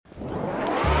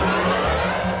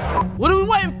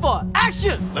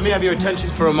action! Let me have your attention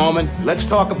for a moment. Let's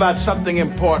talk about something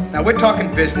important. Now, we're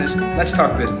talking business. Let's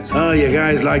talk business. Oh, you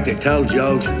guys like to tell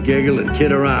jokes and giggle and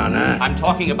kid around, huh? I'm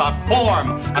talking about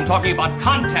form. I'm talking about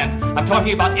content. I'm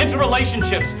talking about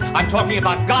interrelationships. I'm talking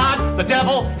about God, the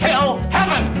devil, hell,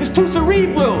 heaven. It's too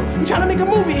cerebral. We're trying to make a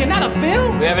movie here, not a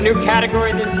film. We have a new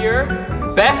category this year.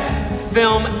 Best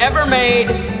film ever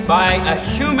made by a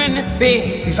human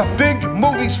being. These are big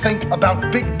movies. Think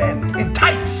about big men in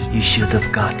tights. You should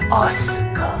have got Oscar.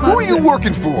 Who are you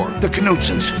working for? The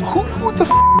Knutsons. Who the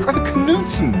are the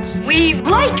Knutsons? We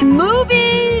like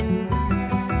movies!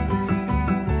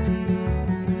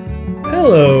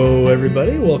 Hello,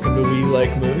 everybody. Welcome to We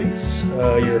Like Movies,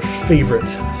 your favorite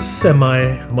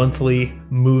semi-monthly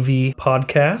movie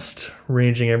podcast,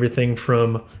 ranging everything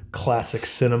from classic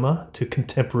cinema to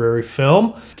contemporary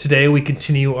film. Today we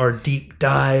continue our deep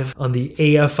dive on the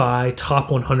AFI Top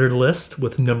 100 list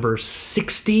with number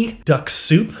 60, Duck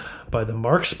Soup by the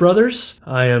Marx Brothers.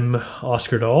 I am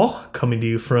Oscar Dahl, coming to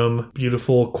you from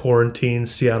beautiful quarantine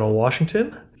Seattle,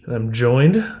 Washington. And I'm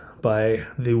joined by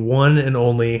the one and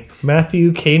only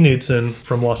Matthew K. Knutson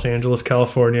from Los Angeles,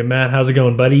 California. Matt, how's it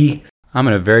going, buddy? I'm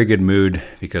in a very good mood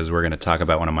because we're going to talk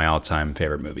about one of my all-time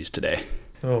favorite movies today.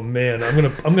 Oh man, I'm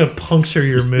gonna puncture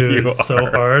your mood so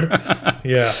hard.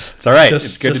 Yeah, it's all right.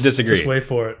 It's good to disagree. Just wait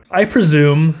for it. I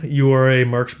presume you are a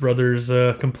Marx Brothers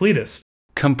completist.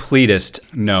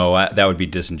 Completist? No, that would be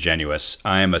disingenuous.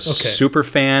 I am a super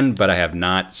fan, but I have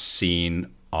not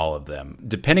seen all of them.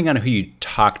 Depending on who you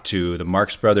talk to, the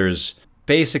Marx Brothers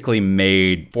basically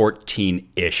made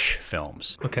 14-ish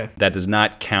films. Okay. That does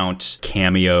not count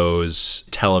cameos,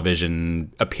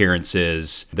 television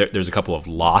appearances. There's a couple of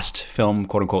lost film,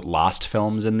 quote-unquote lost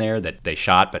films in there that they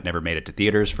shot but never made it to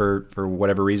theaters for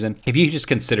whatever reason. If you just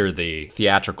consider the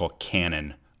theatrical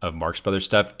canon of Marx Brothers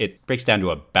stuff, it breaks down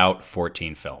to about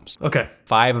 14 films. Okay.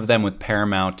 5 of them with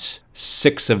Paramount,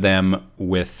 6 of them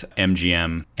with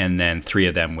MGM, and then 3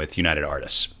 of them with United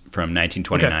Artists. From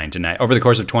 1929 to over the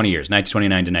course of 20 years, 1929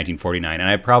 to 1949, and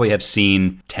I probably have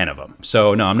seen 10 of them.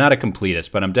 So no, I'm not a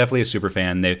completist, but I'm definitely a super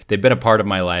fan. They've been a part of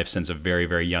my life since a very,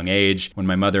 very young age. When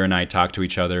my mother and I talk to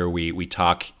each other, we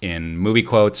talk in movie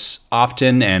quotes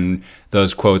often, and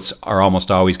those quotes are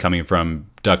almost always coming from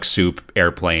Duck Soup,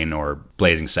 Airplane, or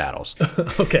Blazing Saddles.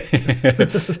 Okay.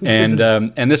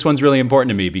 and this one's really important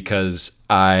to me because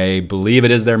I believe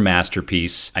it is their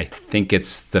masterpiece. I think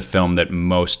it's the film that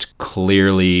most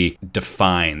clearly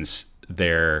defines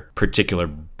their particular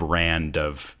brand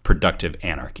of productive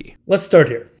anarchy. Let's start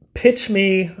here. Pitch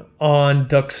me on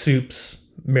Duck Soup's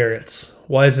merits.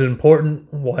 Why is it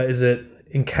important? Why is it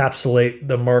encapsulate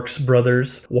the Marx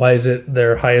Brothers? Why is it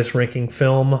their highest ranking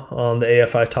film on the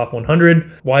AFI Top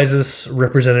 100? Why is this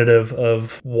representative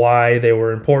of why they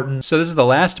were important? So this is the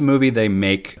last movie they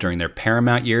make during their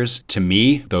Paramount years. To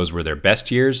me, those were their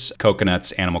best years.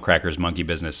 Coconuts, Animal Crackers, Monkey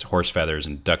Business, Horse Feathers,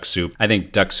 and Duck Soup. I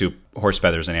think Duck Soup, Horse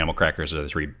Feathers, and Animal Crackers are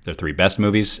the three best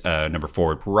movies. Number 4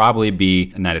 would probably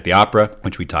be Night at the Opera,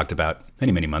 which we talked about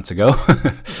many months ago.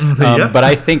 But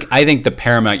I think the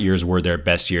Paramount years were their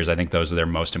best years. I think those are their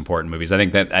most important movies. I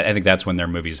think that's when their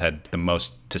movies had the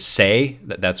most to say.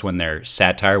 That's when their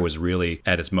satire was really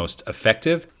at its most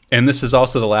effective. And this is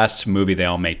also the last movie they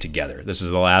all make together. This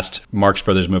is the last Marx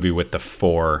Brothers movie with the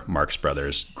 4 Marx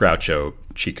Brothers: Groucho,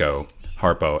 Chico,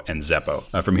 Harpo, and Zeppo.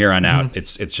 From here on out,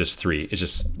 it's just 3. It's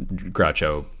just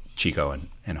Groucho, Chico,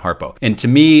 and Harpo. And to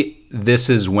me, this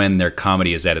is when their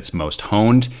comedy is at its most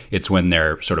honed. It's when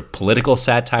their sort of political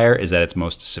satire is at its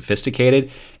most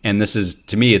sophisticated. And this is,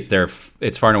 to me,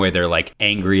 it's far and away their like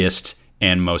angriest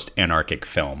and most anarchic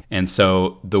film. And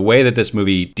so the way that this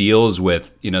movie deals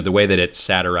with, the way that it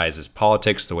satirizes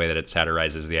politics, the way that it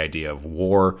satirizes the idea of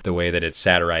war, the way that it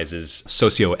satirizes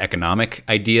socioeconomic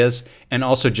ideas, and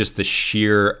also just the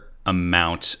sheer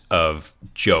amount of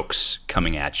jokes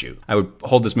coming at you. I would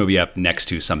hold this movie up next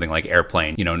to something like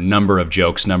Airplane, number of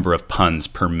jokes, number of puns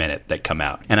per minute that come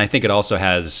out. And I think it also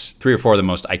has 3 or 4 of the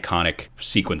most iconic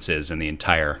sequences in the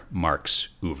entire Marx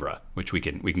oeuvre, which we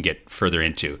can get further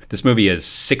into. This movie is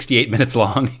 68 minutes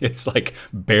long. It's like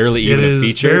barely even a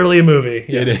feature. It is barely a movie.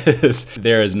 Yeah. It is.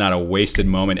 There is not a wasted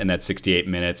moment in that 68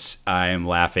 minutes. I am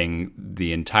laughing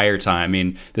the entire time. I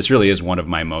mean, this really is one of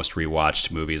my most rewatched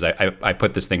movies. I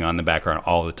put this thing on the background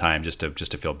all the time just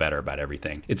to feel better about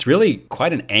everything. It's really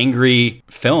quite an angry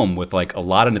film with like a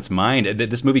lot on its mind.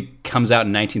 This movie comes out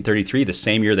in 1933, the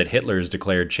same year that Hitler is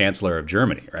declared Chancellor of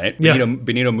Germany, right? Yeah.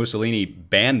 Benito Mussolini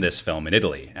banned this film in Italy.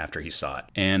 Italy after he saw it.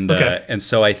 And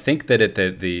so I think that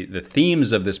the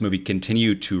themes of this movie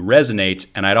continue to resonate,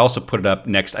 and I'd also put it up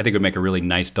next. I think it would make a really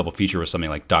nice double feature with something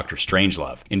like Dr.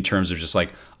 Strangelove, in terms of just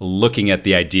like looking at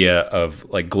the idea of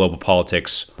like global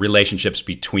politics, relationships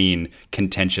between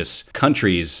contentious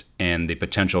countries, and the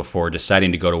potential for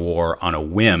deciding to go to war on a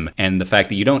whim, and the fact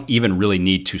that you don't even really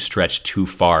need to stretch too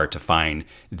far to find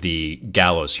the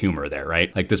gallows humor there,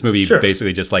 right? Like this movie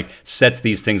basically just like sets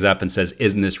these things up and says,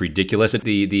 isn't this ridiculous?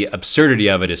 The absurdity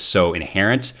of it is so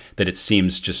inherent that it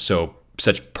seems just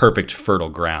such perfect fertile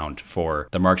ground for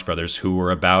the Marx Brothers, who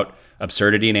were about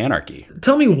absurdity and anarchy.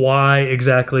 Tell me why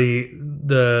exactly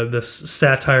the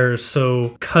satire is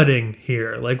so cutting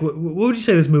here. Like, what would you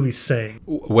say this movie's saying?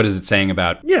 What is it saying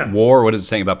about war? What is it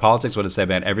saying about politics? What does it say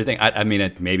about everything? I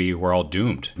mean, maybe we're all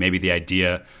doomed. Maybe the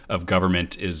idea of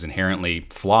government is inherently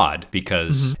flawed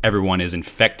because everyone is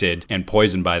infected and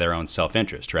poisoned by their own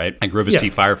self-interest, right? Like Rufus T.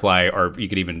 Firefly, or you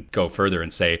could even go further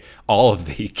and say all of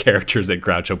the characters that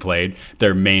Groucho played,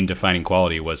 their main defining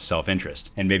quality was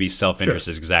self-interest. And maybe self-interest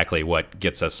is exactly what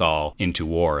gets us all into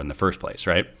war in the first place,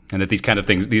 right? And that these kind of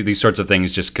things, these sorts of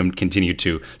things just continue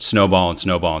to snowball and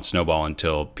snowball and snowball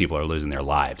until people are losing their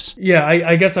lives. Yeah,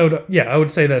 I guess I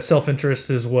would say that self-interest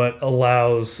is what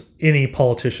allows any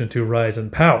politician to rise in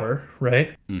power,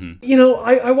 right? Mm-hmm. You know,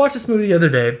 I watched this movie the other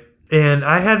day, and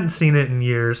I hadn't seen it in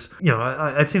years. You know,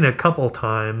 I'd seen it a couple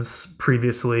times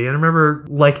previously, and I remember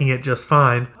liking it just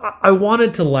fine. I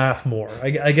wanted to laugh more.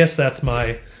 I guess that's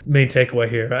my main takeaway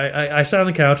here. I sat on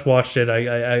the couch, watched it.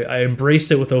 I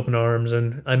embraced it with open arms,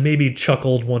 and I maybe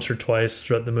chuckled once or twice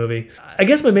throughout the movie. I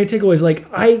guess my main takeaway is like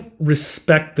I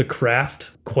respect the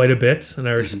craft quite a bit, and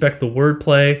I respect the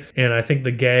wordplay, and I think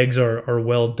the gags are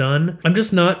well done. I'm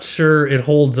just not sure it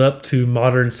holds up to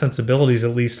modern sensibilities,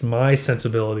 at least my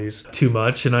sensibilities, too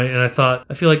much. And I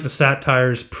feel like the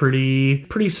satire is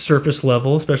pretty surface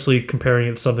level, especially comparing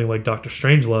it to something like Dr.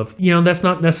 Strangelove. You know, that's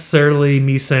not necessarily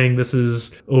me saying this is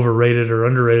overrated or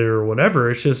underrated or whatever.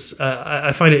 It's just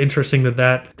I find it interesting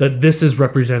that this is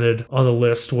represented on the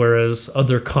list, whereas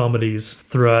other comedies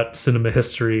throughout cinema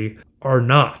history are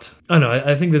not. I know,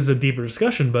 I think this is a deeper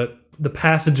discussion, but the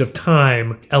passage of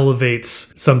time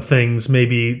elevates some things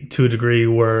maybe to a degree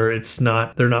where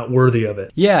they're not worthy of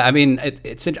it. Yeah, I mean,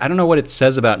 it's I don't know what it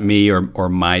says about me or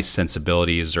my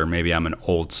sensibilities, or maybe I'm an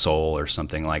old soul or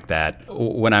something like that.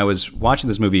 When I was watching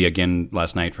this movie again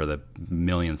last night for the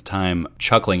millionth time,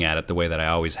 chuckling at it the way that I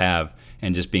always have,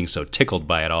 and just being so tickled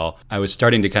by it all, I was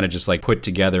starting to kind of just like put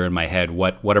together in my head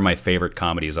what are my favorite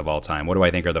comedies of all time? What do I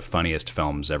think are the funniest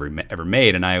films ever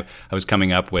made? And I was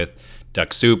coming up with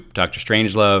Duck Soup, Dr.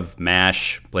 Strangelove,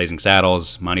 MASH, Blazing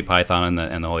Saddles, Monty Python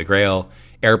and the Holy Grail,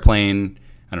 Airplane,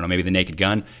 I don't know, maybe The Naked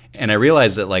Gun. And I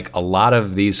realized that like a lot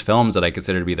of these films that I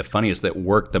consider to be the funniest, that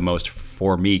work the most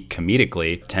for me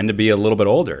comedically, tend to be a little bit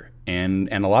older. And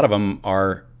a lot of them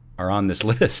are on this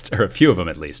list, or a few of them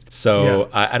at least. So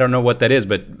I don't know what that is,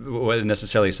 but what it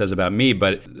necessarily says about me,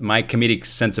 but my comedic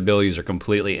sensibilities are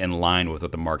completely in line with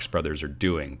what the Marx Brothers are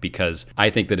doing, because I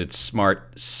think that it's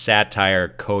smart satire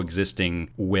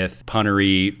coexisting with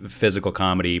punnery, physical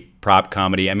comedy, prop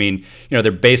comedy. I mean, you know,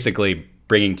 they're basically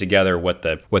bringing together what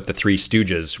the Three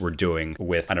Stooges were doing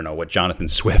with, I don't know, what Jonathan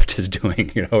Swift is doing,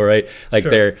 you know, right? Like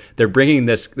they're bringing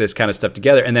this kind of stuff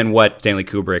together, and then what Stanley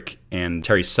Kubrick and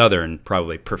Terry Southern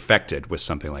probably perfected with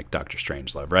something like Dr.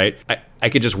 Strangelove, right? I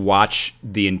could just watch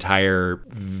the entire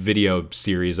video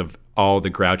series of all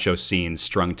the Groucho scenes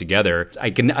strung together.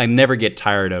 I never get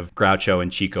tired of Groucho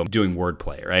and Chico doing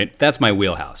wordplay, right? That's my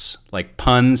wheelhouse. Like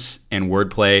puns and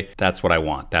wordplay, that's what I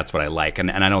want. That's what I like.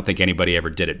 And I don't think anybody ever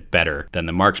did it better than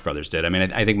the Marx Brothers did. I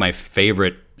mean, I think my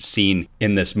favorite scene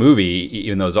in this movie,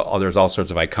 even though there's all sorts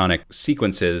of iconic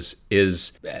sequences,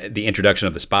 is the introduction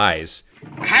of the spies.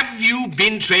 Have you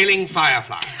been trailing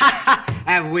Firefly?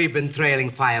 Have we been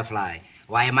trailing Firefly?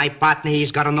 Why, my partner, he's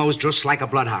got a nose just like a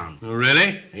bloodhound. Oh,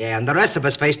 really? Yeah, and the rest of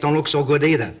his face don't look so good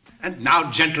either. And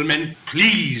now, gentlemen,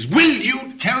 please, will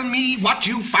you tell me what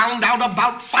you found out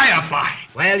about Firefly?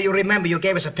 Well, you remember you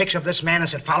gave us a picture of this man and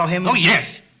said follow him? Oh,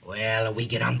 yes. Well, we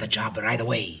get on the job right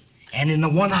away. And in the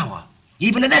 1 hour,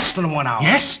 even in less than 1 hour.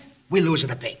 Yes? We lose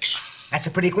the pics. That's a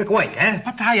pretty quick work, huh?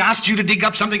 But I asked you to dig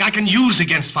up something I can use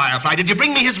against Firefly. Did you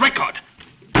bring me his record?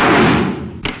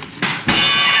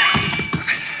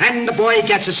 And the boy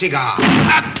gets a cigar.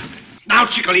 Now,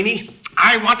 Ciccolini,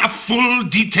 I want a full,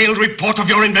 detailed report of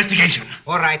your investigation.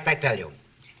 All right, I tell you.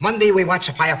 Monday, we watch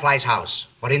the Firefly's house,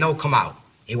 but he no come out.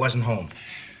 He wasn't home.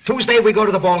 Tuesday, we go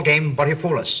to the ball game, but he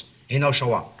fool us. He no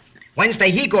show up. Wednesday,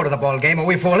 he go to the ball game, and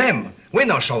we fool him. We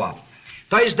no show up.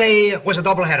 Thursday was a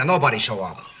doubleheader. Nobody showed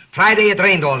up. Friday, it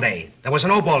rained all day. There was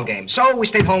no ball game. So we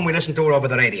stayed home. We listened to her over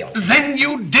the radio. Then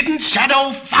you didn't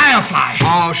shadow Firefly.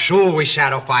 Oh, sure, we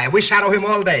shadow Fire. We shadow him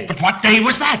all day. But what day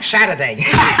was that? Saturday.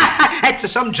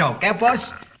 That's some joke, eh,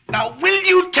 boss? Now, will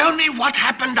you tell me what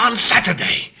happened on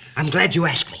Saturday? I'm glad you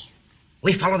asked me.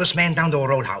 We followed this man down to a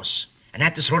roadhouse. And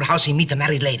at this roadhouse, he meet a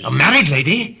married lady. A married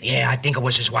lady? Yeah, I think it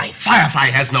was his wife.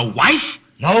 Firefly has no wife?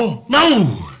 No?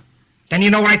 No. Then you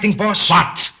know what I think, boss?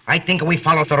 What? I think we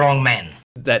followed the wrong man.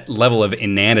 That level of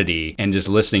inanity and just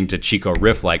listening to Chico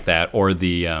riff like that, or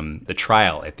the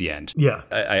trial at the end. Yeah.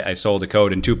 I sold a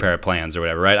code in 2 pair of plans or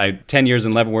whatever, right? 10 years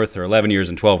in Leavenworth or 11 years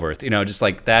in 12worth. You know, just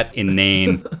like that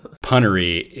inane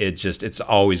punnery, it's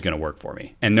always going to work for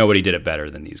me. And nobody did it better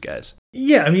than these guys.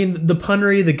 Yeah, I mean, the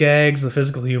punnery, the gags, the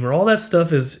physical humor, all that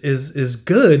stuff is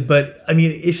good, but I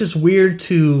mean, it's just weird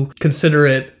to consider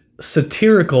it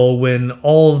satirical when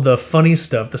all of the funny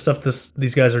stuff, the stuff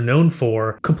these guys are known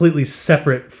for, completely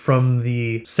separate from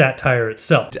the satire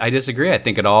itself. I disagree. I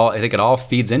think it all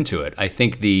feeds into it. I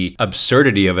think the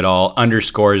absurdity of it all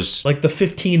underscores, like, the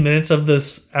 15 minutes of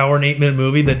this hour and 8-minute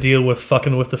movie that deal with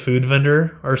fucking with the food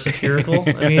vendor are satirical.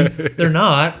 I mean, they're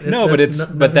not. That's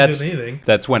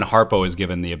when Harpo is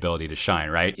given the ability to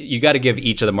shine, right? You got to give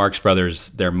each of the Marx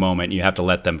Brothers their moment. You have to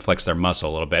let them flex their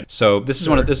muscle a little bit. So this is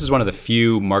one of the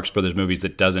few Marx Brothers movies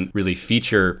that doesn't really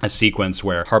feature a sequence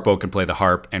where Harpo can play the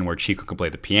harp and where Chico can play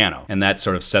the piano. And that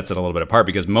sort of sets it a little bit apart,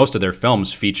 because most of their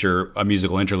films feature a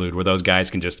musical interlude where those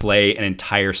guys can just play an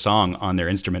entire song on their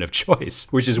instrument of choice,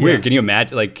 which is weird. Can you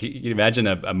imagine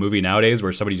a movie nowadays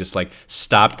where somebody just like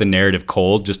stopped the narrative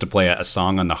cold just to play a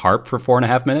song on the harp for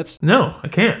 4.5 minutes? No, I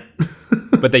can't.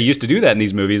 But they used to do that in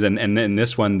these movies, and in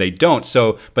this one they don't.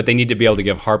 So, but they need to be able to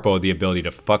give Harpo the ability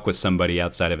to fuck with somebody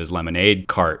outside of his lemonade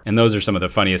cart. And those are some of the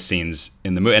funniest scenes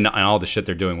in the movie, and all the shit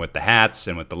they're doing with the hats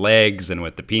and with the legs and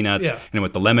with the peanuts and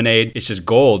with the lemonade. It's just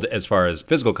gold as far as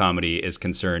physical comedy is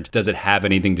concerned. Does it have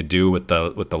anything to do with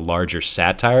the larger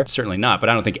satire? Certainly not. But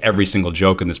I don't think every single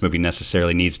joke in this movie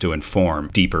necessarily needs to inform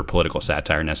deeper political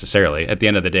satire necessarily. At the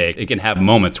end of the day, it can have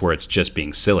moments where it's just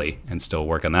being silly and still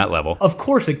work on that level. Of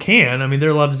course it can. I mean,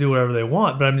 they're allowed to do whatever they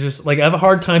want, but I'm just like, I have a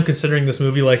hard time considering this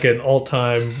movie like an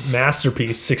all-time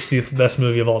masterpiece, 60th best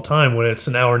movie of all time, when it's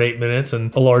an hour and 8 minutes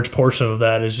and a large portion of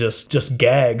that is just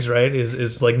gags, right?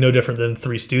 Is like no different than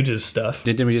Three Stooges stuff.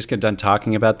 Didn't we just get done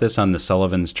talking about this on the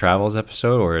Sullivan's Travels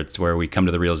episode, or it's where we come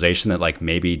to the realization that like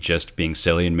maybe just being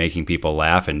silly and making people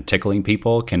laugh and tickling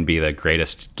people can be the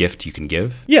greatest gift you can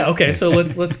give? Yeah, okay, so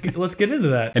let's get into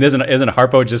that. And isn't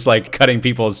Harpo just like cutting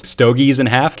people's stogies in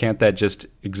half? Can't that just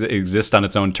exist on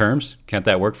its own terms? Can't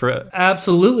that work for it?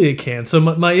 Absolutely it can. So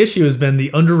my issue has been the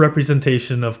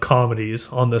underrepresentation of comedies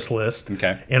on this list.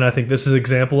 Okay. And I think this is an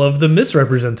example of the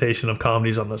misrepresentation of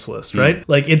comedies on this list, right?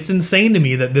 Like, it's insane to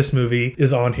me that this movie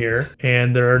is on here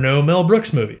and there are no Mel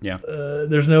Brooks movies. Yeah.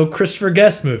 There's no Christopher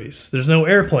Guest movies. There's no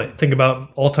Airplane. Think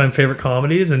about all-time favorite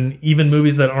comedies, and even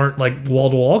movies that aren't like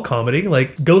wall-to-wall comedy.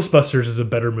 Like Ghostbusters is a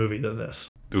better movie than this.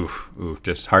 Oof,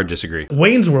 just hard disagree.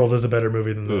 Wayne's World is a better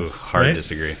movie than this. Hard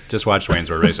disagree. Just watched Wayne's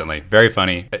World recently. Very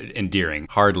funny, endearing.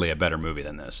 Hardly a better movie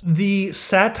than this. The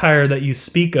satire that you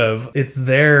speak of, it's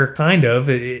there kind of.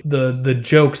 The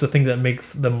jokes, the thing that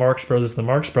makes the Marx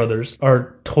Brothers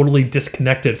are totally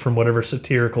disconnected from whatever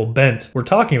satirical bent we're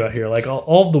talking about here. Like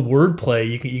all the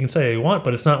wordplay you can say what you want,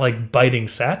 but it's not like biting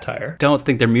satire. Don't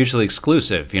think they're mutually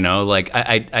exclusive, you know? Like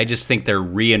I just think they're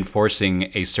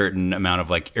reinforcing a certain amount of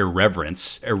like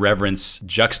irreverence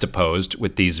juxtaposed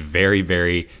with these very,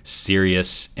 very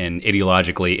serious and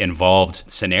ideologically involved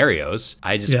scenarios.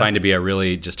 I just find to be a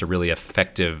really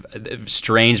effective,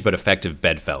 strange but effective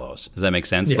bedfellows. Does that make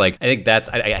sense? Yeah. Like, I think that's,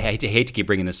 I hate to keep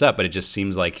bringing this up, but it just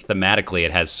seems like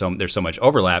thematically there's so much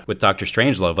overlap with Dr.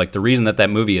 Strangelove. Like, the reason that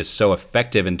movie is so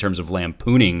effective in terms of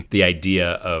lampooning the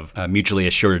idea of mutually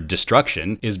assured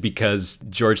destruction is because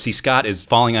George C. Scott is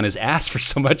falling on his ass for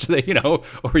so much that, you know,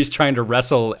 or he's trying to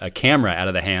wrestle a camera out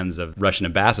of the hands of Russian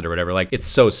ambassador or whatever. Like, it's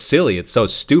so silly, it's so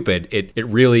stupid. It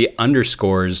really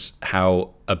underscores how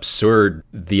absurd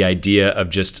the idea of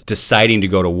just deciding to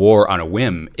go to war on a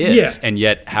whim is, and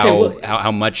yet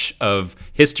how much of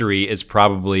history is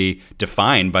probably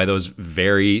defined by those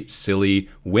very silly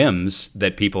whims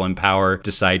that people in power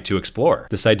decide to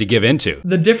give into.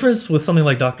 The difference with something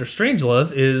like Dr.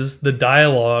 Strangelove is the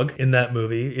dialogue in that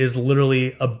movie is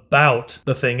literally about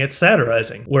the thing it's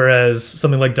satirizing, whereas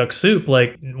something like Duck Soup,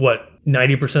 like, what,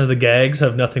 90% of the gags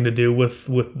have nothing to do with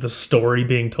the story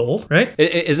being told, right?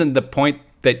 Isn't the point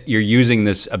that you're using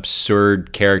this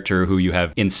absurd character who you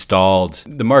have installed.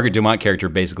 The Margaret Dumont character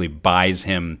basically buys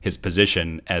him his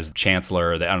position as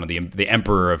chancellor, the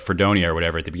emperor of Fredonia or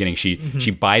whatever at the beginning.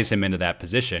 She buys him into that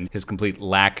position. His complete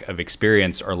lack of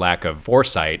experience or lack of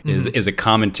foresight is a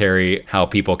commentary how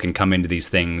people can come into these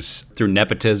things through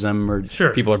nepotism, or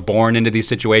people are born into these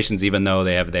situations even though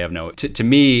they have no. To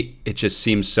me, it just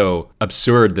seems so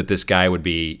absurd that this guy would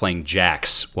be playing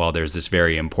jacks while there's this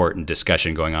very important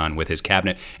discussion going on with his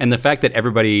cabinet. And the fact that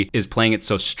everybody is playing it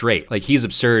so straight, like he's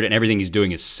absurd and everything he's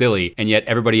doing is silly, and yet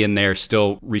everybody in there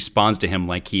still responds to him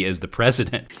like he is the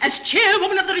president. As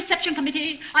chairwoman of the reception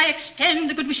committee, I extend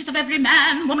the good wishes of every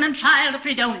man, woman, and child of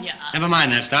Fredonia. Never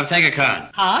mind that stuff. Take a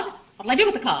card. Card? What'll I do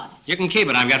with the card? You can keep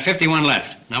it. I've got 51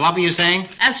 left. Now, what were you saying?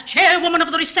 As chairwoman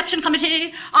of the reception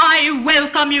committee, I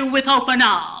welcome you with open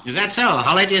arms. Is that so?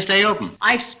 How late do you stay open?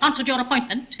 I've sponsored your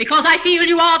appointment because I feel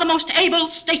you are the most able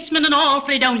statesman in all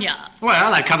Fredonia.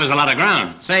 Well, that covers a lot of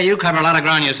ground. Say, you cover a lot of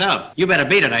ground yourself. You better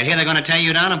beat it. I hear they're going to tear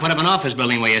you down and put up an office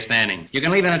building where you're standing. You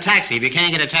can leave in a taxi. If you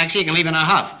can't get a taxi, you can leave in a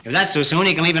huff. If that's too soon,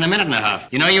 you can leave in a minute and a huff.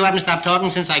 You know you haven't stopped talking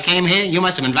since I came here? You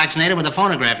must have been vaccinated with a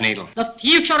phonograph needle. The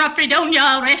future of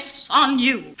Fredonia rests on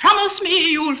you. Promise me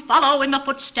you'll follow in the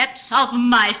footsteps of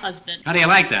my husband. How do you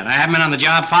like that? I haven't been on the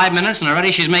job 5 minutes and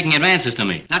already she's making advances to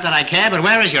me. Not that I care, but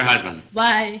where is your husband?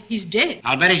 Why, he's dead.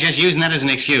 I'll bet he's just using that as an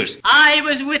excuse. I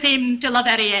was with him till the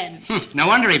very end. No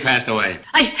wonder he passed away.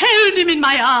 I held him in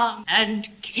my arms and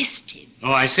kissed him.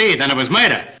 Oh, I see. Then it was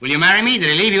murder. Will you marry me? Did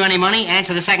he leave you any money?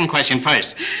 Answer the second question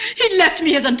first. He left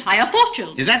me his entire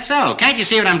fortune. Is that so? Can't you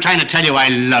see what I'm trying to tell you? I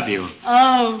love you.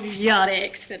 Oh, Your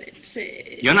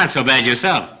Excellency. You're not so bad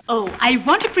yourself. Oh, I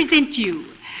want to present you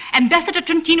Ambassador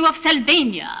Trentino of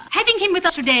Sylvania. Having him with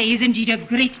us today is indeed a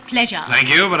great pleasure. Thank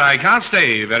you, but I can't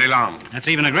stay very long. That's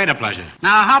even a greater pleasure.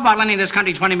 Now, how about lending this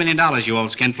country $20 million, you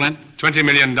old skinflint? $20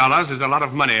 million is a lot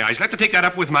of money. I shall have to take that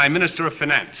up with my Minister of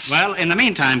Finance. Well, in the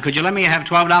meantime, could you let me have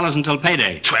 $12 until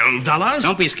payday? $12?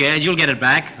 Don't be scared. You'll get it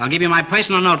back. I'll give you my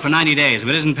personal note for 90 days. If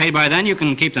it isn't paid by then, you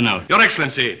can keep the note. Your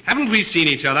Excellency, haven't we seen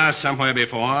each other somewhere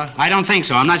before? I don't think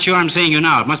so. I'm not sure I'm seeing you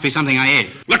now. It must be something I ate.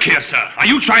 Look here, sir. Are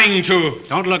you trying to...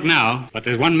 Don't look now, but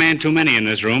there's one man too many in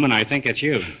this room, and I think it's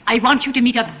you. I want you to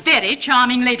meet a very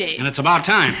charming lady. And it's about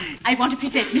time. I want to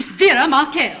present Miss Vera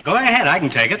Markel. Go ahead. I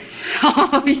can take it.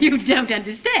 Oh, you don't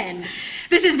understand.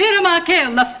 This is Vera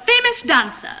Markel, the famous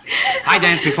dancer. I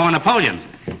danced before Napoleon.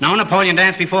 No, Napoleon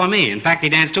danced before me. In fact, he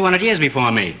danced 200 years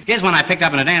before me. Here's one I picked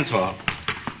up in a dance hall.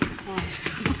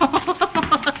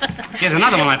 Here's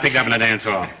another one I picked up in a dance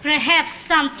hall. Perhaps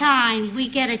sometime we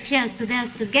get a chance to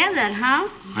dance together, huh?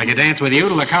 I could dance with you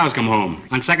till the cows come home.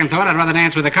 On second thought, I'd rather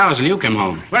dance with the cows till you come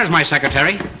home. Where's my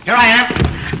secretary? Here I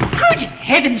am. Good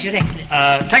heavens, Your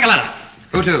Excellency. Take a letter.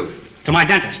 Who to? To my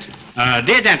dentist.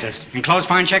 Dear dentist, enclosed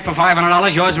fine check for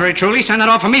 $500. Yours very truly. Send that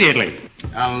off immediately.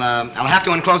 I'll have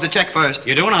to enclose the check first.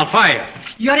 You do, and I'll fire you.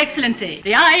 Your Excellency,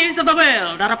 the eyes of the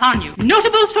world are upon you.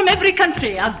 Notables from every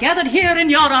country are gathered here in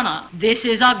your honor. This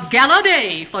is a gala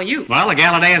day for you. Well, a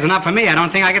gala day is enough for me. I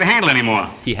don't think I can handle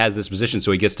anymore. He has this position,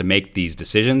 so he gets to make these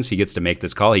decisions. He gets to make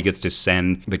this call. He gets to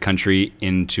send the country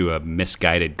into a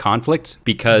misguided conflict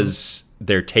because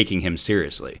they're taking him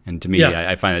seriously. And to me,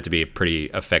 I find that to be a pretty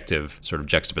effective sort of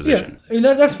juxtaposition. Yeah, I mean,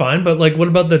 that's fine, but like, what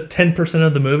about the 10%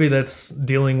 of the movie that's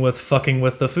dealing with fucking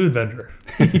with the food vendor?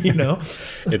 You know?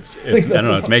 it's I don't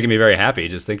know, it's making me very happy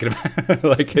just thinking about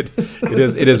like it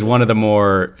is one of the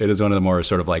more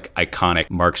sort of like iconic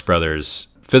Marx Brothers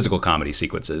physical comedy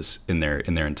sequences in their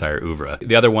entire oeuvre.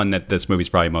 The other one that this movie's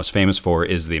probably most famous for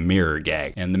is the mirror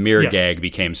gag. And the mirror gag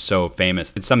became so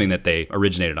famous. It's something that they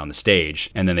originated on the stage,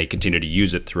 and then they continued to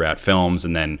use it throughout films,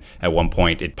 and then at one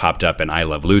point it popped up in I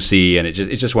Love Lucy, and it's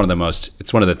just one of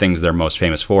the things they're most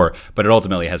famous for, but it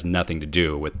ultimately has nothing to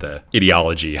do with the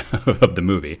ideology of the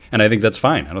movie. And I think that's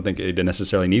fine. I don't think it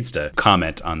necessarily needs to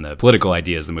comment on the political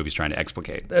ideas the movie's trying to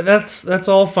explicate. That's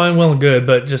all fine, well and good,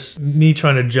 but just me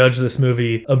trying to judge this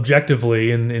movie objectively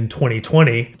in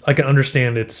 2020, I can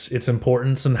understand its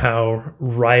importance and how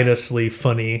riotously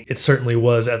funny it certainly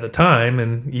was at the time,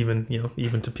 and even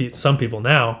to some people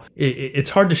now. It's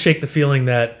hard to shake the feeling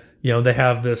that they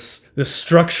have this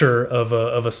structure of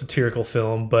a satirical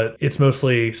film, but it's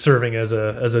mostly serving as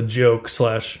a joke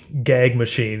 / gag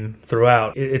machine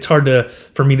throughout. It's hard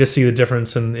for me to see the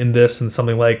difference in this and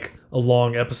something like a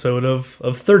long episode of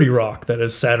 30 Rock that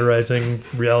is satirizing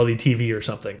reality TV or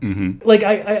something. Mm-hmm. Like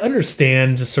I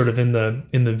understand just sort of in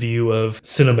the view of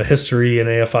cinema history and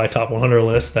AFI Top 100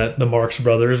 list that the Marx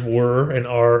Brothers were and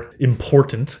are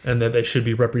important and that they should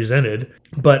be represented.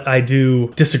 But I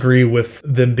do disagree with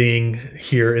them being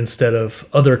here instead instead of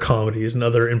other comedies and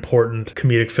other important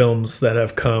comedic films that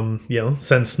have come,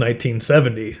 since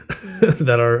 1970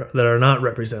 that are not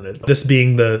represented. This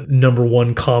being the number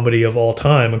one comedy of all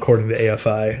time, according to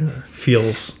AFI,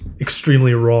 feels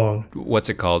extremely wrong. What's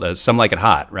it called? Some Like It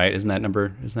Hot, right? Isn't that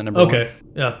number one? Okay.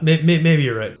 Yeah, maybe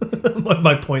you're right.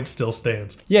 My point still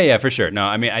stands. Yeah, for sure. No,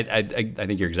 I mean, I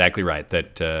think you're exactly right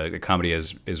that the comedy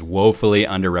is woefully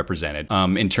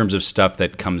underrepresented. In terms of stuff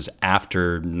that comes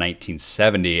after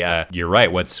 1970, you're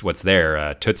right. What's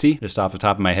there? Tootsie, just off the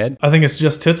top of my head. I think it's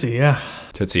just Tootsie. Yeah.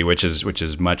 Tootsie, which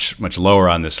is much lower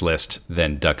on this list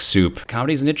than Duck Soup.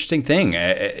 Comedy is an interesting thing.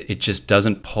 It just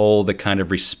doesn't pull the kind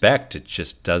of respect. It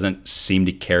just doesn't seem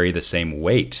to carry the same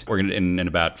weight. We're gonna in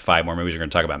about 5 more movies. We're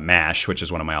gonna talk about MASH, which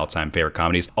is one of my all-time favorite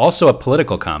comedies. Also a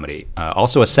political comedy.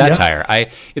 Also a satire. Yeah.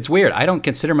 It's weird. I don't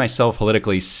consider myself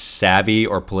politically savvy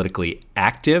or politically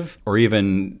active or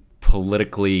even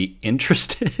politically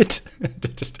interested.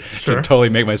 Just to totally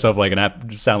make myself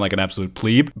sound like an absolute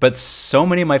plebe. But so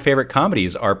many of my favorite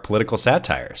comedies are political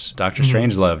satires. Dr.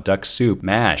 Strangelove, Duck Soup,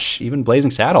 MASH, even Blazing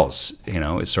Saddles,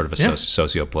 is sort of a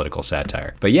socio-political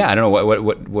satire. But yeah, I don't know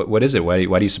what is it? Why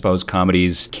do you suppose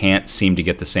comedies can't seem to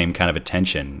get the same kind of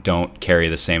attention, don't carry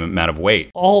the same amount of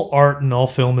weight? All art and all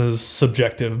film is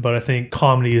subjective, but I think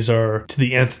comedies are to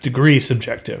the nth degree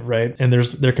subjective, right? And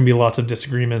there can be lots of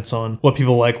disagreements on what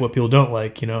people like, what people don't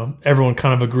like. Everyone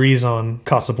kind of agrees on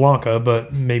Casablanca,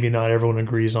 but maybe not everyone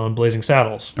agrees on Blazing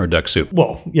Saddles or Duck Soup.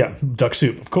 Well, yeah, Duck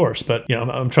Soup, of course, but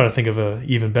I'm trying to think of an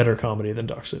even better comedy than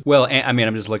Duck Soup. Well, I mean,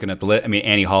 I'm just looking at the list. I mean,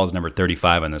 Annie Hall is number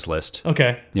 35 on this list.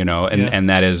 Okay. And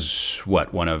that is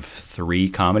one of 3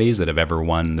 comedies that have ever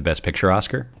won the Best Picture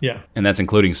Oscar. Yeah. And that's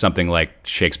including something like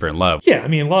Shakespeare in Love. Yeah, I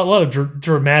mean, a lot of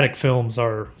dramatic films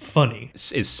are funny.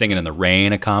 Is Singing in the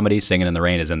Rain a comedy? Singing in the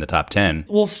Rain is in the top 10.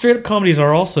 Well, straight up comedies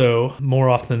are also more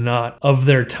often than not of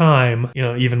their time,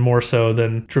 even more so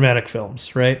than dramatic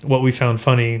films, right? What we found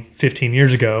funny 15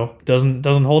 years ago doesn't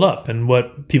hold up, and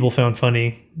what people found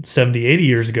funny 70, 80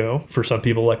 years ago, for some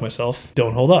people like myself,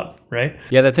 don't hold up, right?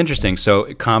 Yeah, that's interesting.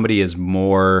 So comedy is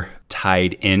more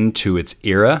tied into its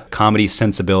era. Comedy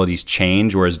sensibilities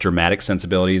change, whereas dramatic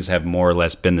sensibilities have more or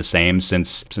less been the same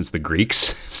since the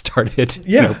Greeks started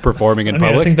performing in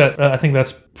public. I think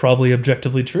that's probably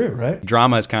objectively true, right?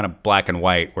 Drama is kind of black and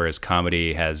white, whereas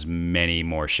comedy has many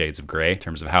more shades of gray in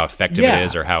terms of how effective it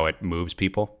is or how it moves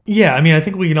people. Yeah, I mean, I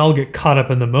think we can all get caught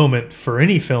up in the moment for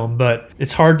any film, but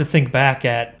it's hard to think back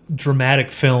at dramatic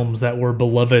films that were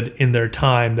beloved in their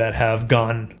time that have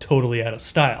gone totally out of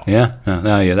style. Yeah,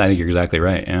 I think you're exactly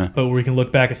right. Yeah, but we can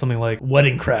look back at something like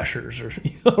Wedding Crashers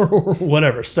or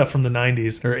whatever stuff from the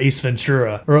 90s, or Ace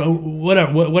Ventura, or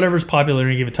whatever's popular at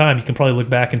any given time. You can probably look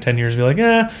back in 10 years and be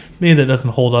like, maybe that doesn't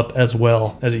hold up as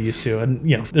well as it used to. And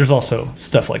there's also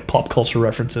stuff like pop culture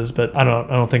references, but I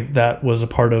don't think that was a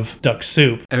part of Duck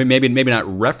Soup. I mean, maybe not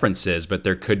references, but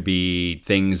there could be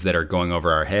things that are going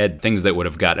over our head, things that would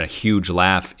have gotten a huge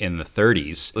laugh in the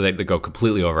 30s that go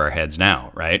completely over our heads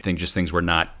now, right? Things we're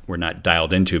not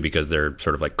dialed into because they're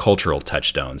sort of like cultural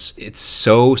touchstones. It's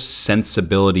so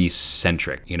sensibility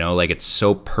centric, it's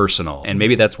so personal. And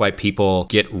maybe that's why people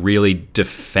get really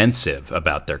defensive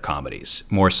about their comedies,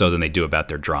 more so than they do about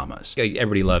their dramas.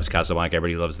 Everybody loves Casablanca,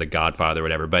 everybody loves The Godfather,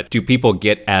 whatever, but do people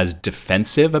get as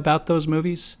defensive about those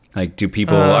movies? Like,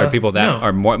 are people that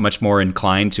are much more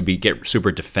inclined to get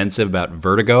super defensive about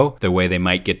Vertigo the way they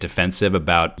might get defensive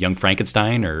about Young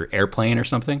Frankenstein or Airplane or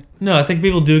something? No, I think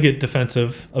people do get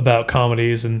defensive about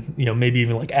comedies and, maybe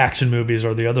even like action movies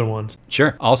or the other ones.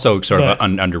 Sure. Also sort of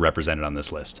underrepresented on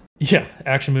this list. Yeah,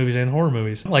 action movies and horror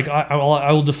movies. Like, I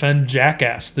will defend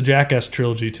Jackass, the Jackass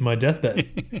trilogy, to my deathbed.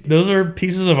 Those are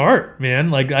pieces of art,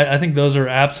 man. Like, I think those are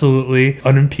absolutely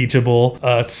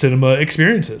unimpeachable cinema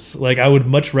experiences. Like, I would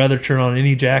much rather turn on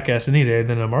any Jackass any day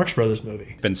than a Marx Brothers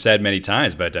movie. It's been said many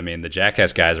times, but I mean, the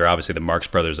Jackass guys are obviously the Marx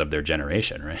Brothers of their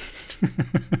generation, right?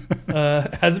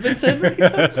 Has it been said many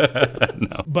times?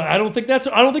 No. But I don't think that's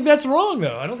wrong,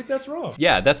 though. I don't think that's wrong.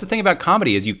 Yeah, that's the thing about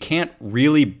comedy is you can't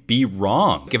really be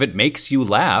wrong. If it makes you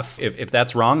laugh, if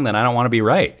that's wrong, then I don't want to be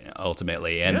right,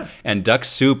 ultimately. And Duck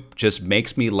Soup just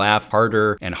makes me laugh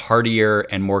harder and heartier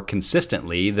and more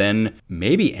consistently than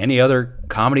maybe any other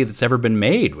comedy that's ever been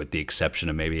made, with the exception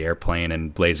of maybe Airplane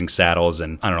and Blazing Saddles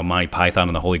and, I don't know, Monty Python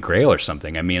and the Holy Grail or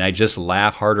something. I mean, I just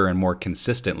laugh harder and more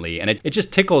consistently, and it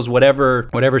just tickles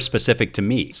whatever's specific to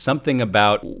me. Something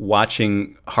about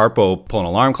watching Harpo pull an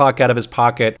alarm clock out of his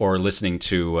pocket or listening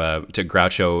to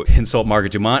Groucho insult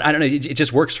Margaret Dumont. I don't know. It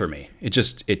just works for me. It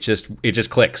just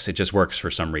clicks. It just works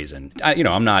for some reason.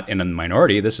 I'm not in a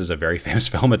minority. This is a very famous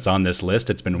film. It's on this list.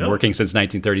 It's been working since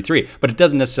 1933, but it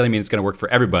doesn't necessarily mean it's going to work for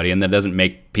everybody, and that doesn't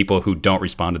make people who don't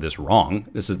respond to this wrong.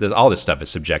 All this stuff is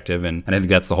subjective, and I think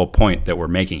that's the whole point that we're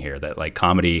making here, that like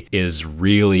comedy is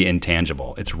really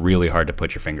intangible. It's really hard to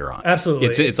put your finger on. Absolutely.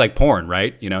 It's like porn,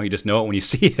 right? You know, you just know it when you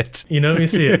see it. You know when you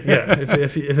see it, yeah.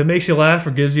 If it makes you laugh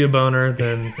or gives you a boner,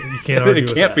 then you can't argue with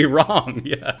that. It can't be wrong,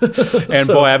 yeah. And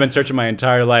boy, I've been searching my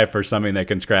entire life for something that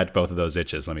can scratch both of those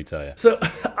itches, let me tell you. So,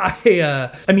 I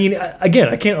mean, again,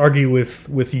 I can't argue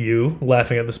with you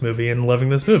laughing at this movie and loving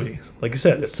this movie. Like I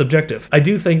said, it's subjective. I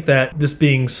do think that this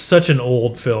being such an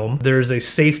old film, there is a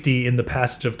safety in the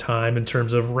passage of time in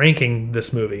terms of ranking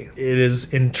this movie. It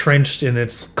is entrenched in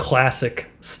its classic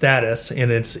status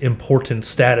and its important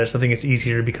status. I think it's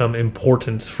easier to become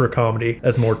important for comedy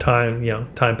as more time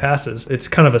passes. It's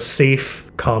kind of a safe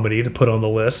comedy to put on the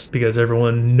list because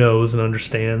everyone knows and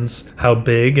understands how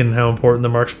big and how important the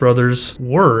Marx Brothers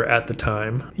were at the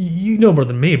time. You know more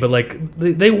than me, but like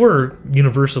they were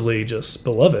universally just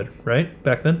beloved, right?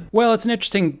 Back then? Well, it's an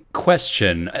interesting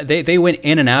question. They went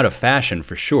in and out of fashion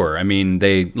for sure. I mean,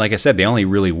 like I said, they only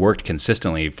really worked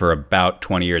consistently for about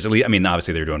 20 years. At least, I mean,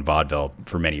 obviously they were doing vaudeville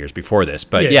for many years before this,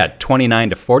 but yeah, 29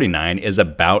 to 49 is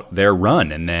about their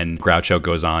run. And then Groucho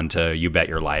goes on to You Bet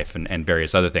Your Life and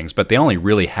various other things, but they only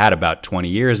really had about 20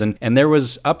 years and there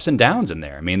was ups and downs in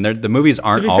there. I mean, the movies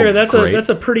aren't all great. That's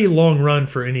a pretty long run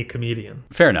for any comedian.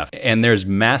 Fair enough. And there's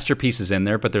masterpieces in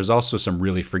there, but there's also some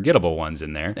really forgettable ones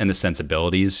in there, and the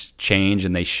sensibilities change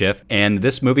and they shift. And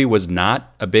this movie was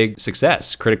not a big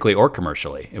success, critically or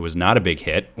commercially. It was not a big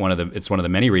hit. It's one of the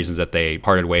many reasons that they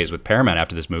parted ways with Paramount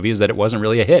after this movie is that it wasn't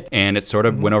really a hit, and it sort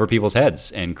of went over people's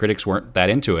heads, and critics weren't that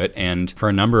into it. And for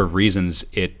a number of reasons,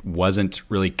 it wasn't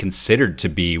really considered to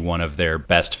be one of their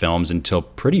best films until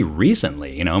pretty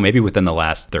recently, you know, maybe within the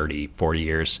last 30, 40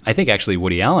 years. I think actually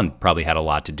Woody Allen probably had a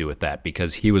lot to do with that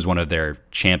because he was one of their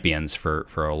champions for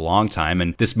a long time.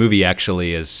 And this movie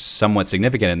actually is somewhat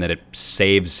significant in that it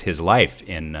saves his life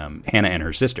in Hannah and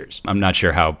Her Sisters. I'm not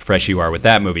sure how fresh you are with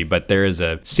that movie, but there is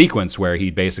a sequence where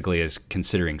he basically is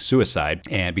considering suicide,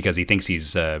 and because he thinks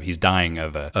he's dying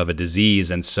of a disease,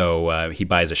 and so he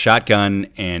buys a shotgun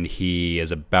and he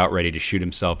is about ready to shoot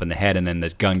himself in the head, and then the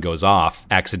gun goes off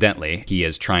accidentally. He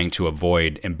is trying to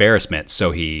avoid embarrassment,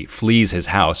 so he flees his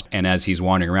house, and as he's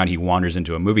wandering around, he wanders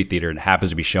into a movie theater and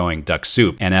happens to be showing Duck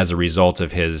Soup, and as a result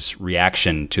of his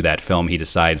reaction to that film, he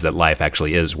decides that life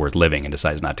actually is worth living and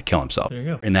decides not to kill himself. There you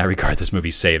go. In that regard, this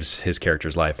movie saves his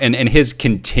character's life, and his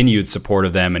continued support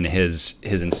of them and his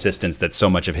insistence that so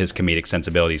much of his comedic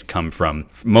sensibilities come from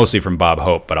mostly from Bob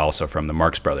Hope, but also from the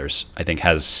Marx Brothers, I think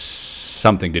has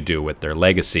something to do with their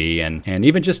legacy, and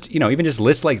even just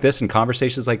lists like this and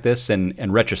conversations like this and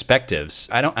retrospectives.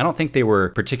 I don't think they were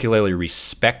particularly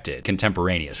respected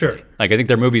contemporaneously. Sure. Like, I think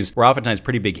their movies were oftentimes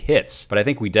pretty big hits, but I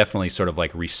think we definitely sort of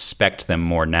like respect them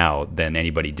more now than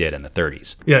anybody did in the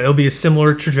 30s. Yeah, it'll be a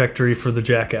similar trajectory for the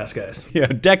Jackass guys. Yeah,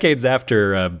 decades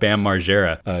after Bam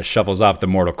Margera shuffles off the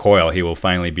mortal coil, he will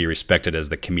finally be respected as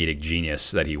the comedic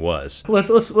genius that he was.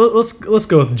 Let's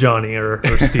go with Johnny or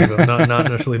Steve, not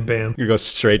necessarily Bam. You go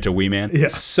straight to Wee Man. Yeah.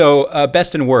 So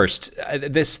best and worst.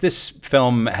 This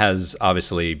film has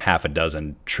obviously half a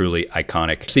dozen truly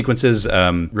iconic sequences.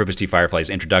 Rufus T. Firefly's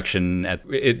introduction.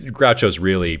 Groucho's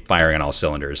really firing on all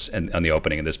cylinders on the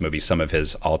opening of this movie. Some of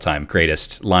his all-time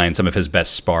greatest lines, some of his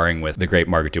best sparring with the great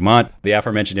Margaret Dumont. The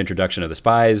aforementioned introduction of the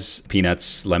Spies,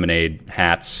 Peanuts, Lemonade,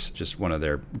 Hats, just one of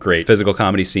their great physical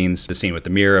comedy scenes. The scene with the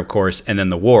mirror, of course, and then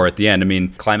the war at the end. I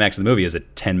mean, climax of the movie is a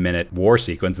 10-minute war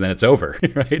sequence, and then it's over,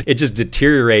 right? It just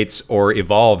deteriorates or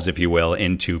evolves, if you will,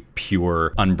 into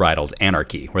pure unbridled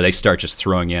anarchy, where they start just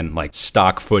throwing in like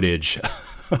stock footage of,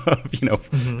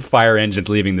 fire engines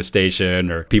leaving the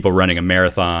station or people running a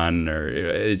marathon, or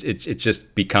it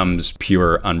just becomes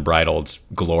pure unbridled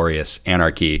glorious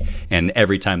anarchy. And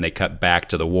every time they cut back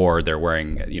to the war, they're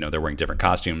wearing different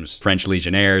costumes, French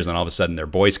legionnaires, and all of a sudden they're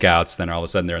Boy Scouts, then all of a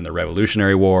sudden they're in the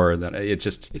Revolutionary War. Then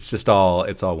it's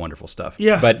all wonderful stuff.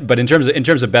 Yeah. But in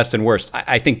terms of best and worst,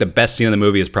 I think the best scene in the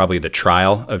movie is probably the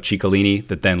trial of Ciccolini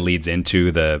that then leads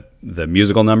into the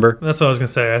musical number. That's what I was gonna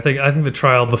say. I think the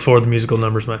trial before the musical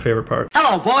number is my favorite part.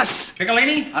 Hello, boss.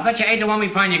 Ciccolini, I bet you 8 to 1 we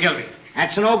find you guilty.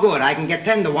 That's no good. I can get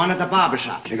 10 to 1 at the barber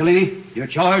shop. Ciccolini, you're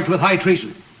charged with high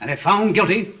treason, and if found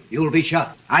guilty, you'll be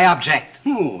shot. I object.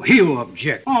 Oh, you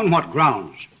object. On what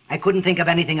grounds? I couldn't think of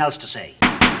anything else to say.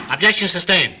 Objection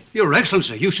sustained. Your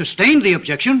Excellency, you sustained the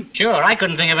objection. Sure, I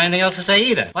couldn't think of anything else to say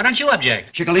either. Why don't you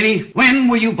object? Ciccolini, when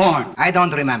were you born? I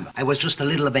don't remember. I was just a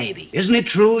little baby. Isn't it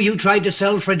true you tried to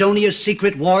sell Fredonia's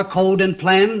secret war code and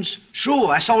plans?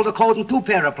 Sure, I sold the code in 2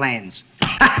 pair of plans.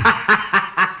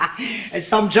 It's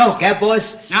some joke, eh,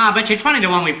 boss? No, I bet you 20 to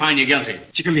 1 we find you guilty.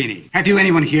 Ciccolini, have you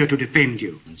anyone here to defend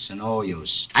you? It's no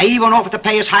use. I even offered to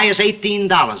pay as high as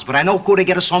 $18, but I know could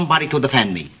get somebody to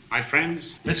defend me. My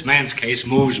friends, this man's case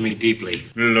moves me deeply.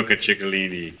 Look at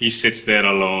Ciccolini. He sits there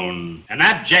alone. An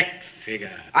abject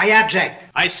figure. I object.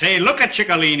 I say, look at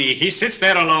Ciccolini. He sits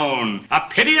there alone. A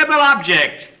pitiable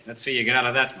object. Let's see you get out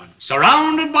of that one.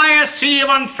 Surrounded by a sea of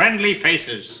unfriendly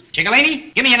faces.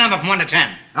 Ciccolini, Give me a number from 1 to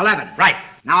 10. 11. Right.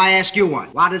 Now I ask you one.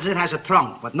 What is it? Has a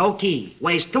trunk, but no key.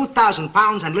 Weighs 2,000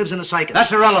 pounds and lives in a circus.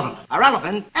 That's irrelevant.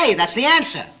 Irrelevant? Hey, that's the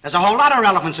answer. There's a whole lot of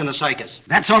relevance in a circus.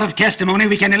 That sort of testimony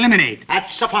we can eliminate.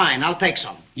 That's fine. I'll take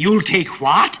some. You'll take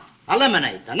what?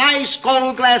 Eliminate. A nice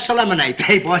gold glass eliminate.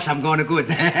 Hey, boss, I'm going to good.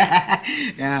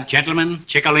 Yeah. Gentlemen,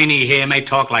 Ciccolini here may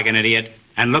talk like an idiot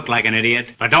and look like an idiot,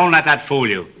 but don't let that fool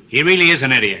you. He really is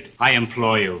an idiot. I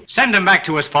implore you. Send him back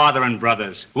to his father and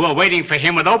brothers, who are waiting for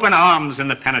him with open arms in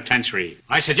the penitentiary.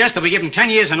 I suggest that we give him 10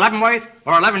 years in Leavenworth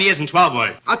or 11 years in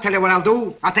Twelveworth. I'll tell you what I'll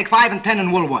do. I'll take 5 and 10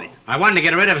 in Woolworth. I wanted to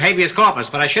get rid of habeas corpus,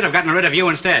 but I should have gotten rid of you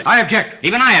instead. I object.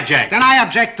 Even I object. Then I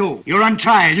object too. You're on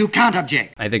trial. You can't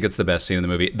object. I think it's the best scene in the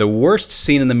movie. The worst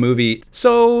scene in the movie.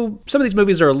 So some of these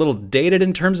movies are a little dated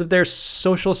in terms of their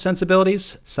social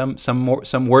sensibilities. Some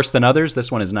worse than others.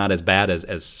 This one is not as bad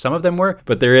as some of them were,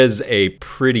 but there is a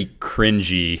pretty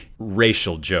cringy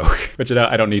racial joke, which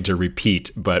I don't need to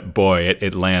repeat, but boy,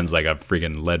 it lands like a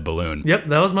freaking lead balloon. Yep,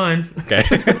 that was mine. Okay.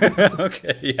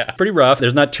 Okay, yeah. Pretty rough.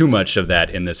 There's not too much of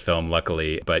that in this film,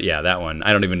 luckily, but yeah, that one,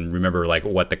 I don't even remember like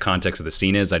what the context of the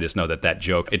scene is. I just know that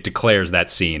joke, it declares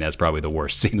that scene as probably the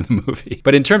worst scene in the movie.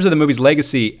 But in terms of the movie's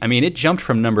legacy, I mean, it jumped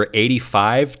from number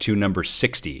 85 to number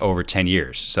 60 over 10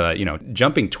 years. So,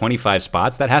 jumping 25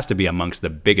 spots, that has to be amongst the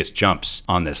biggest jumps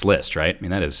on this list, right? I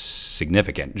mean, that is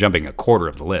significant, jumping a quarter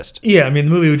of the list. Yeah, I mean,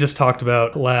 the movie we just talked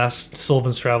about last,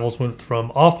 Sullivan's Travels, went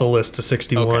from off the list to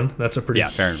 61. Okay. That's a pretty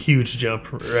huge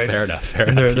jump, right? Fair enough.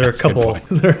 There are a couple.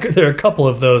 There are a couple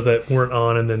of those that weren't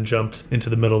on and then jumped into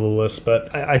the middle of the list.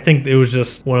 But I think it was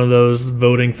just one of those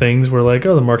voting things where like,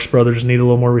 oh, the Marx Brothers need a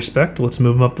little more respect. Let's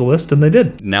move them up the list, and they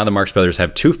did. Now the Marx Brothers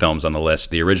have 2 films on the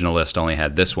list. The original list only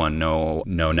had this one, no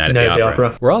Night at the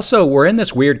Opera. We're in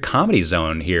this weird comedy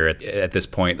zone here at this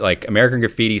point, like American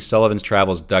Graffiti, Sullivan's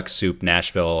Travels, Duck Soup,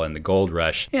 Nashville, and The Gold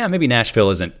Rush. Yeah, maybe Nashville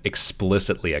isn't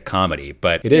explicitly a comedy,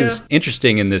 but it is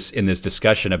interesting in this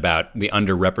discussion about the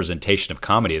underrepresentation of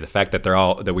comedy, the fact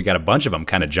that we got a bunch of them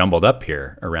kind of jumbled up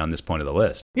here around this point of the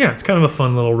list. Yeah, it's kind of a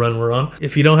fun little run we're on.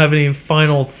 If you don't have any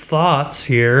final thoughts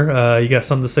here, you got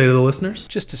something to say to the listeners?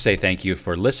 Just to say thank you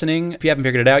for listening. If you haven't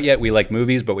figured it out yet, we like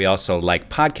movies, but we also like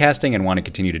podcasting and want to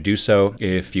continue to do so.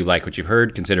 If you like what you've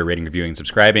heard, consider rating, reviewing, and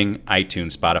subscribing.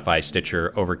 iTunes, Spotify,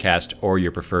 Stitcher, Overcast, or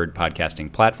your preferred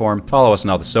podcasting platform. Follow us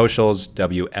on all the socials,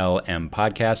 WLM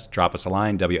Podcast. Drop us a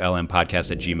line,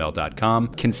 WLMpodcast@gmail.com.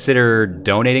 Consider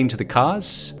donating to the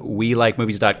cause.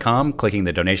 WeLikeMovies.com, clicking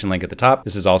the donation link at the top.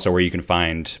 This is also where you can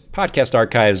find podcast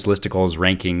archives, listicles,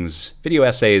 rankings, video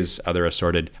essays, other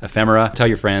assorted ephemera. Tell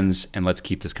your friends, and let's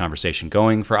keep this conversation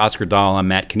going. For Oscar Dahl, I'm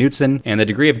Matt Knutson, and the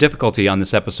degree of difficulty on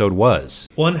this episode was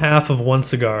 1/2 of one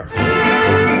cigar.